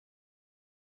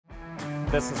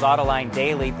This is Autoline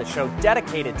Daily, the show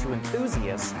dedicated to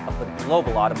enthusiasts of the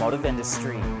global automotive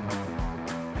industry.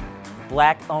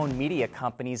 Black-owned media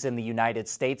companies in the United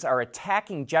States are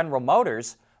attacking General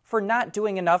Motors for not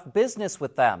doing enough business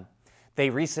with them. They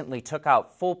recently took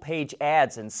out full-page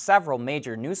ads in several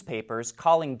major newspapers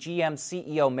calling GM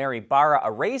CEO Mary Barra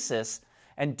a racist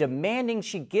and demanding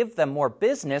she give them more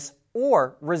business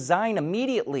or resign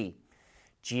immediately.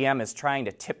 GM is trying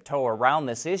to tiptoe around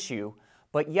this issue,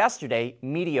 but yesterday,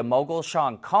 media mogul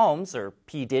Sean Combs, or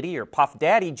P. Diddy or Puff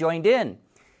Daddy, joined in.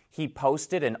 He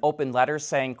posted an open letter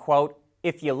saying, quote,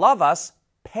 "If you love us,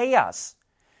 pay us."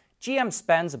 GM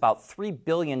spends about $3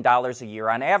 billion a year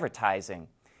on advertising.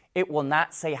 It will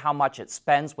not say how much it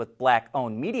spends with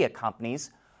black-owned media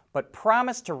companies, but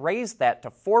promised to raise that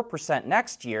to 4%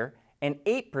 next year and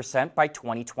 8% by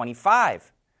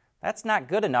 2025. That's not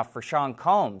good enough for Sean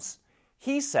Combs.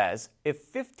 He says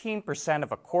if 15%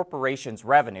 of a corporation's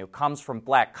revenue comes from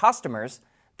black customers,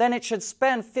 then it should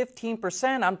spend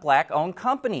 15% on black-owned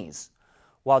companies.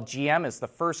 While GM is the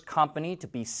first company to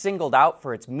be singled out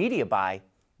for its media buy,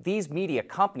 these media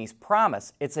companies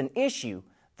promise it's an issue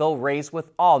they'll raise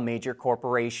with all major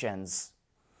corporations.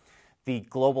 The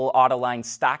global Autoline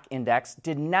stock index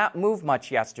did not move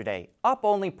much yesterday, up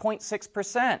only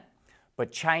 0.6%.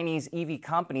 But Chinese EV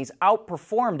companies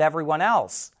outperformed everyone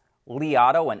else. Li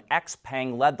Auto and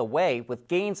XPeng led the way with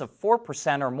gains of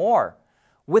 4% or more.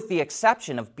 With the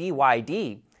exception of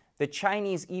BYD, the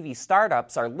Chinese EV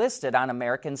startups are listed on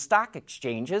American stock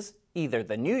exchanges, either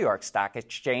the New York Stock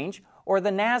Exchange or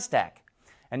the NASDAQ.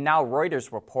 And now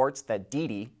Reuters reports that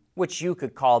Didi, which you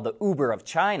could call the Uber of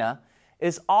China,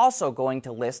 is also going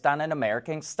to list on an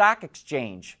American stock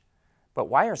exchange. But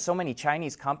why are so many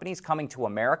Chinese companies coming to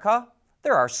America?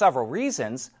 There are several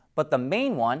reasons, but the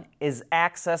main one is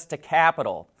access to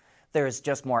capital. There is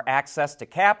just more access to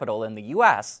capital in the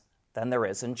U.S. than there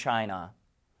is in China.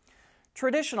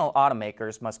 Traditional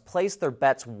automakers must place their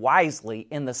bets wisely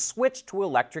in the switch to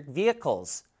electric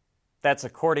vehicles. That's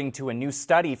according to a new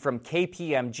study from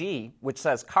KPMG, which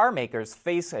says car makers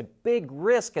face a big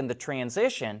risk in the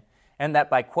transition and that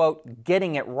by, quote,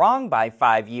 getting it wrong by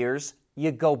 5 years,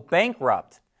 you go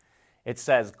bankrupt. It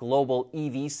says global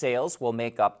EV sales will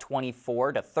make up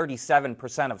 24 to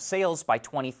 37% of sales by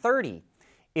 2030.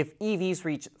 If EVs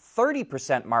reach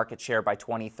 30% market share by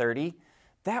 2030,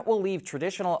 that will leave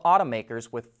traditional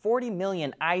automakers with 40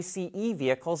 million ICE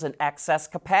vehicles in excess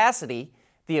capacity,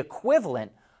 the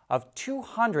equivalent of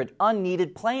 200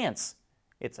 unneeded plants.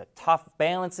 It's a tough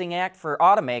balancing act for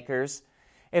automakers.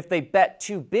 If they bet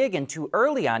too big and too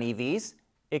early on EVs,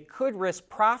 it could risk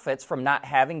profits from not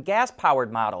having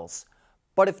gas-powered models.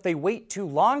 But if they wait too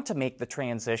long to make the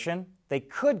transition, they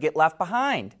could get left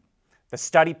behind. The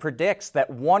study predicts that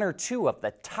 1 or 2 of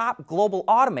the top global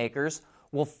automakers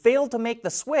will fail to make the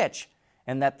switch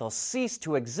and that they'll cease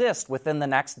to exist within the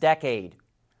next decade.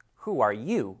 Who are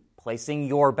you placing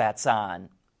your bets on?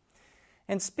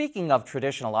 And speaking of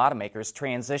traditional automakers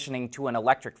transitioning to an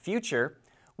electric future,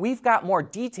 we've got more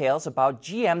details about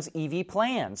GM's EV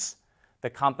plans. The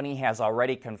company has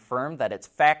already confirmed that its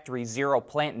Factory Zero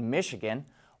plant in Michigan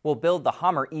will build the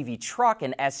Hummer EV truck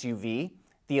and SUV,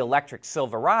 the electric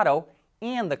Silverado,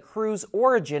 and the Cruise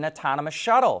Origin autonomous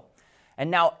shuttle. And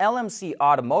now LMC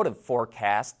Automotive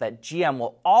forecasts that GM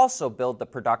will also build the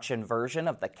production version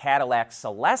of the Cadillac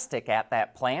Celestiq at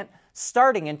that plant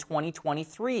starting in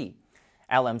 2023.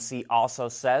 LMC also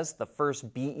says the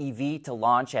first BEV to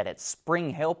launch at its Spring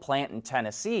Hill plant in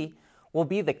Tennessee will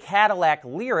be the Cadillac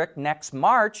Lyriq next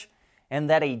March, and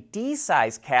that a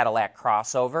D-size Cadillac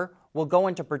crossover will go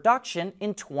into production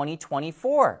in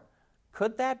 2024.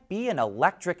 Could that be an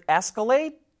electric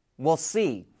Escalade? We'll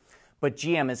see. But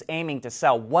GM is aiming to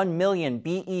sell 1 million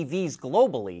BEVs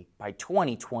globally by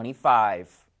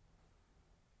 2025.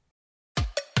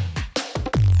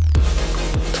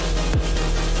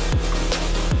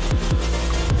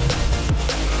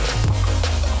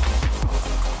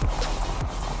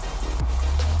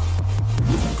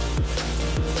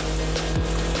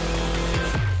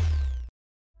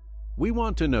 We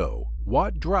want to know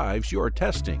what drives your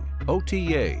testing.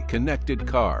 OTA, connected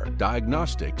car,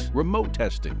 diagnostics, remote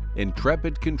testing.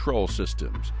 Intrepid Control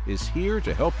Systems is here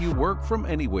to help you work from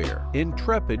anywhere.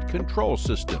 Intrepid Control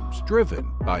Systems,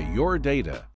 driven by your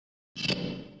data.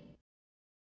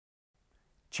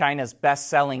 China's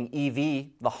best-selling EV,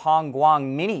 the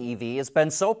Hongguang Mini EV, has been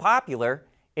so popular,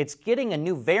 it's getting a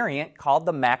new variant called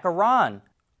the Macaron.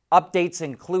 Updates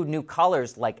include new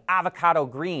colors like avocado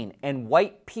green and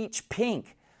white peach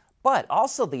pink, but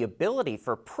also the ability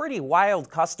for pretty wild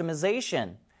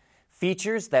customization.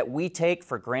 Features that we take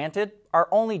for granted are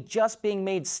only just being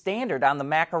made standard on the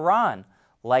Macaron,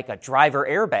 like a driver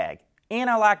airbag,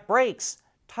 anti-lock brakes,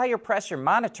 tire pressure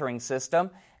monitoring system,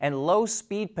 and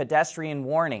low-speed pedestrian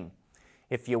warning.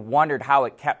 If you wondered how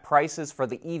it kept prices for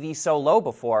the EV so low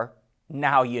before,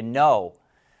 now you know.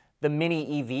 The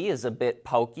Mini EV is a bit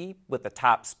pokey, with a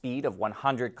top speed of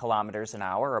 100 kilometers an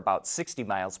hour, or about 60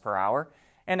 miles per hour,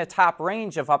 and a top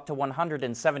range of up to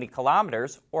 170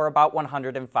 kilometers, or about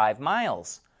 105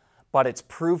 miles. But it's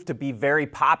proved to be very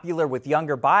popular with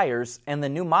younger buyers, and the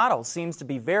new model seems to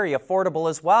be very affordable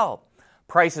as well.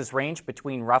 Prices range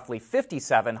between roughly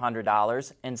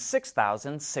 $5,700 and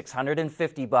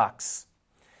 $6,650.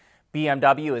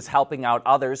 BMW is helping out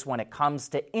others when it comes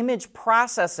to image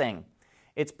processing.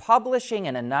 It's publishing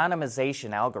an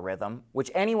anonymization algorithm,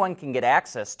 which anyone can get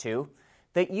access to,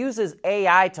 that uses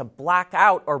AI to block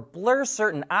out or blur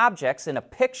certain objects in a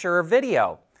picture or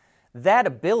video. That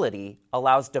ability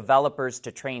allows developers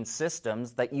to train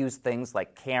systems that use things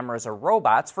like cameras or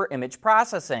robots for image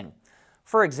processing.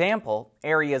 For example,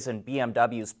 areas in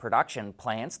BMW's production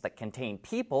plants that contain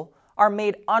people are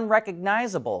made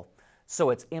unrecognizable, so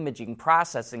its imaging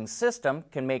processing system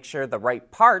can make sure the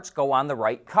right parts go on the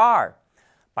right car.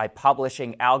 By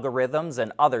publishing algorithms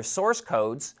and other source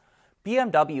codes,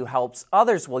 BMW helps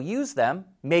others will use them,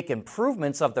 make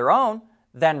improvements of their own,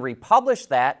 then republish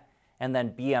that, and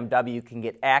then BMW can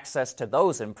get access to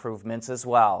those improvements as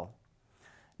well.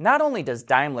 Not only does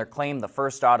Daimler claim the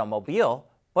first automobile,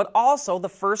 but also the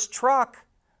first truck.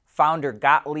 Founder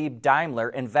Gottlieb Daimler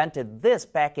invented this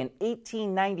back in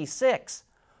 1896,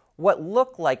 what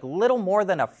looked like little more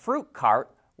than a fruit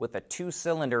cart with a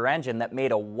two-cylinder engine that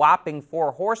made a whopping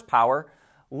 4 horsepower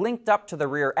linked up to the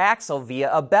rear axle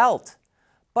via a belt.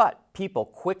 But people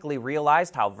quickly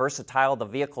realized how versatile the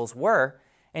vehicles were,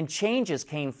 and changes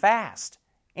came fast.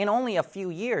 In only a few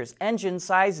years, engine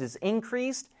sizes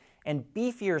increased and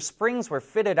beefier springs were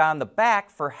fitted on the back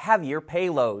for heavier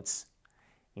payloads.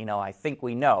 I think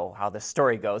we know how the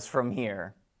story goes from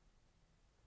here.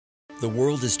 The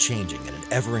world is changing at an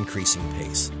ever-increasing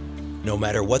pace. No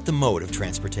matter what the mode of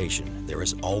transportation, there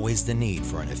is always the need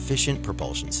for an efficient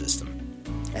propulsion system.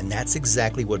 And that's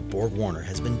exactly what BorgWarner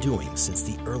has been doing since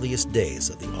the earliest days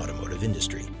of the automotive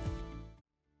industry.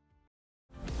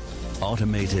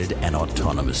 Automated and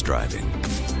autonomous driving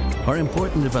are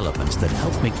important developments that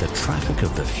help make the traffic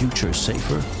of the future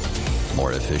safer,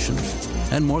 more efficient,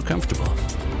 and more comfortable.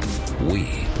 We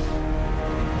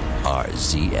are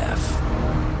ZF.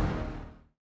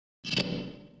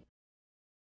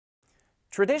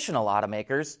 Traditional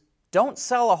automakers don't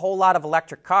sell a whole lot of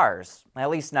electric cars, at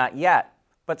least not yet,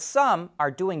 but some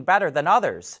are doing better than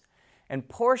others. And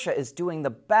Porsche is doing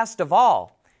the best of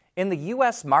all. In the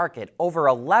U.S. market, over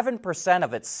 11%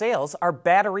 of its sales are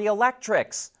battery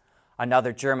electrics.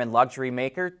 Another German luxury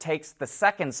maker takes the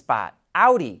second spot,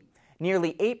 Audi.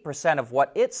 Nearly 8% of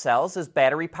what it sells is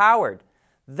battery-powered.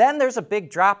 Then there's a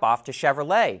big drop-off to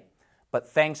Chevrolet. But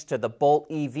thanks to the Bolt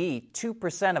EV,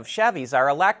 2% of Chevys are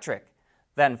electric.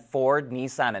 Then Ford,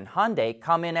 Nissan, and Hyundai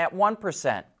come in at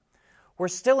 1%. We're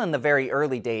still in the very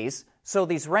early days, so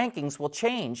these rankings will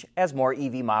change as more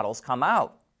EV models come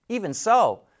out. Even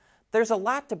so, there's a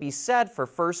lot to be said for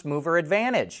first-mover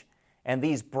advantage, and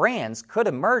these brands could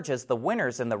emerge as the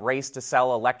winners in the race to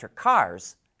sell electric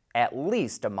cars, at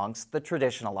least amongst the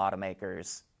traditional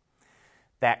automakers.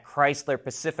 That Chrysler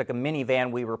Pacifica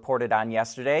minivan we reported on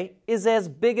yesterday is as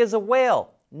big as a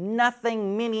whale,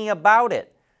 nothing mini about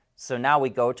it. So now we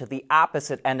go to the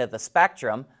opposite end of the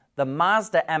spectrum, the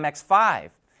Mazda MX-5.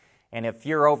 And if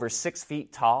you're over 6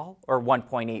 feet tall, or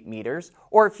 1.8 meters,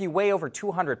 or if you weigh over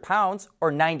 200 pounds,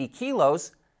 or 90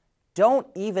 kilos, don't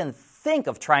even think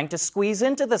of trying to squeeze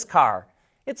into this car.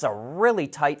 It's a really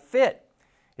tight fit.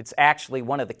 It's actually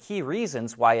one of the key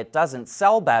reasons why it doesn't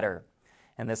sell better.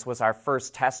 And this was our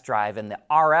first test drive in the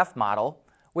RF model,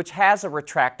 which has a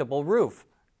retractable roof,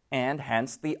 and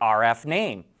hence the RF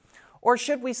name. Or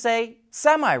should we say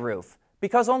semi-roof,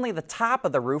 because only the top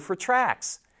of the roof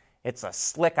retracts. It's a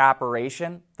slick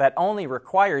operation that only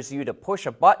requires you to push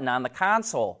a button on the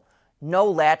console. No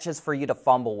latches for you to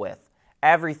fumble with.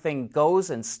 Everything goes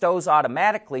and stows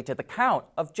automatically to the count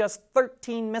of just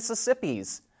 13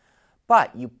 Mississippis.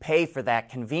 But you pay for that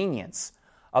convenience.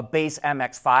 A base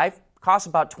MX-5 costs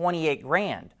about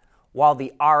 $28,000, while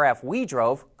the RF we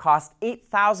drove cost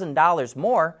 $8,000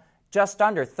 more, just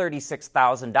under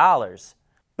 $36,000.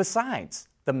 Besides,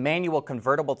 the manual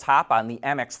convertible top on the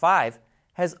MX-5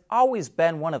 has always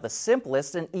been one of the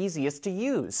simplest and easiest to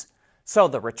use, so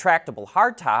the retractable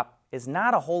hardtop is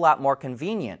not a whole lot more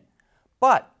convenient.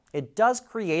 But it does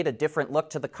create a different look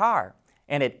to the car,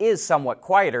 and it is somewhat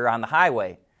quieter on the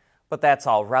highway. But that's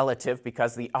all relative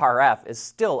because the RF is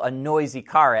still a noisy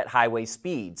car at highway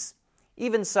speeds.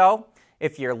 Even so,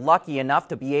 if you're lucky enough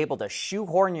to be able to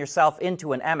shoehorn yourself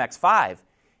into an MX-5,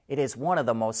 it is one of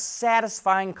the most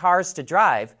satisfying cars to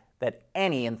drive that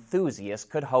any enthusiast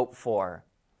could hope for.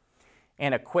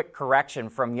 And a quick correction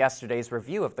from yesterday's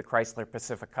review of the Chrysler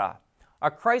Pacifica. A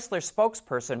Chrysler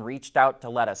spokesperson reached out to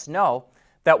let us know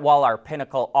that while our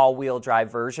Pinnacle all-wheel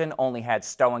drive version only had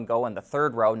stow and go in the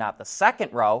third row, not the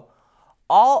second row,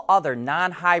 all other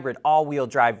non-hybrid all-wheel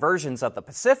drive versions of the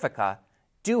Pacifica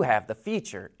do have the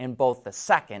feature in both the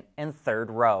second and third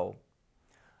row.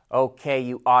 Okay,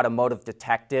 you automotive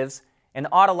detectives, an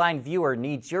Autoline viewer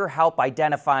needs your help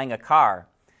identifying a car.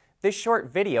 This short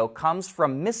video comes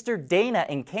from Mr. Dana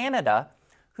in Canada,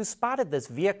 who spotted this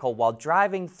vehicle while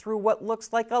driving through what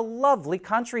looks like a lovely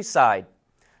countryside.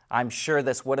 I'm sure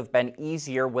this would have been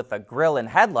easier with a grille and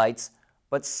headlights,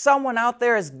 but someone out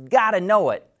there has got to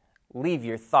know it. Leave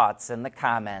your thoughts in the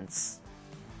comments.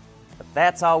 But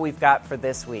that's all we've got for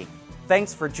this week.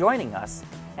 Thanks for joining us,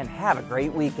 and have a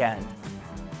great weekend.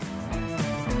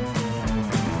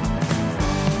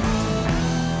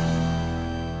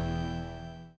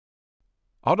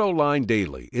 AutoLine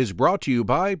Daily is brought to you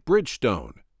by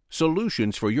Bridgestone,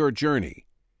 solutions for your journey.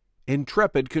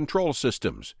 Intrepid Control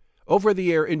Systems,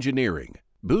 over-the-air engineering,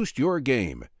 boost your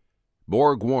game.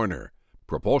 Borg-Warner,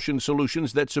 propulsion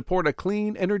solutions that support a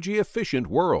clean, energy-efficient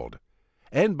world.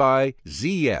 And by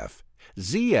ZF.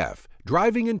 ZF,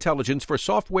 driving intelligence for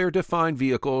software-defined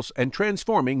vehicles and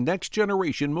transforming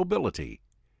next-generation mobility.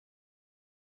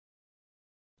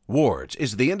 Wards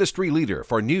is the industry leader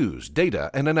for news, data,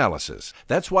 and analysis.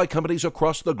 That's why companies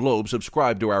across the globe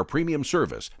subscribe to our premium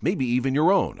service, maybe even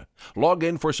your own. Log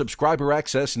in for subscriber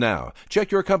access now. Check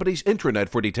your company's intranet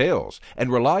for details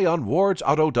and rely on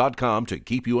wardsauto.com to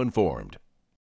keep you informed.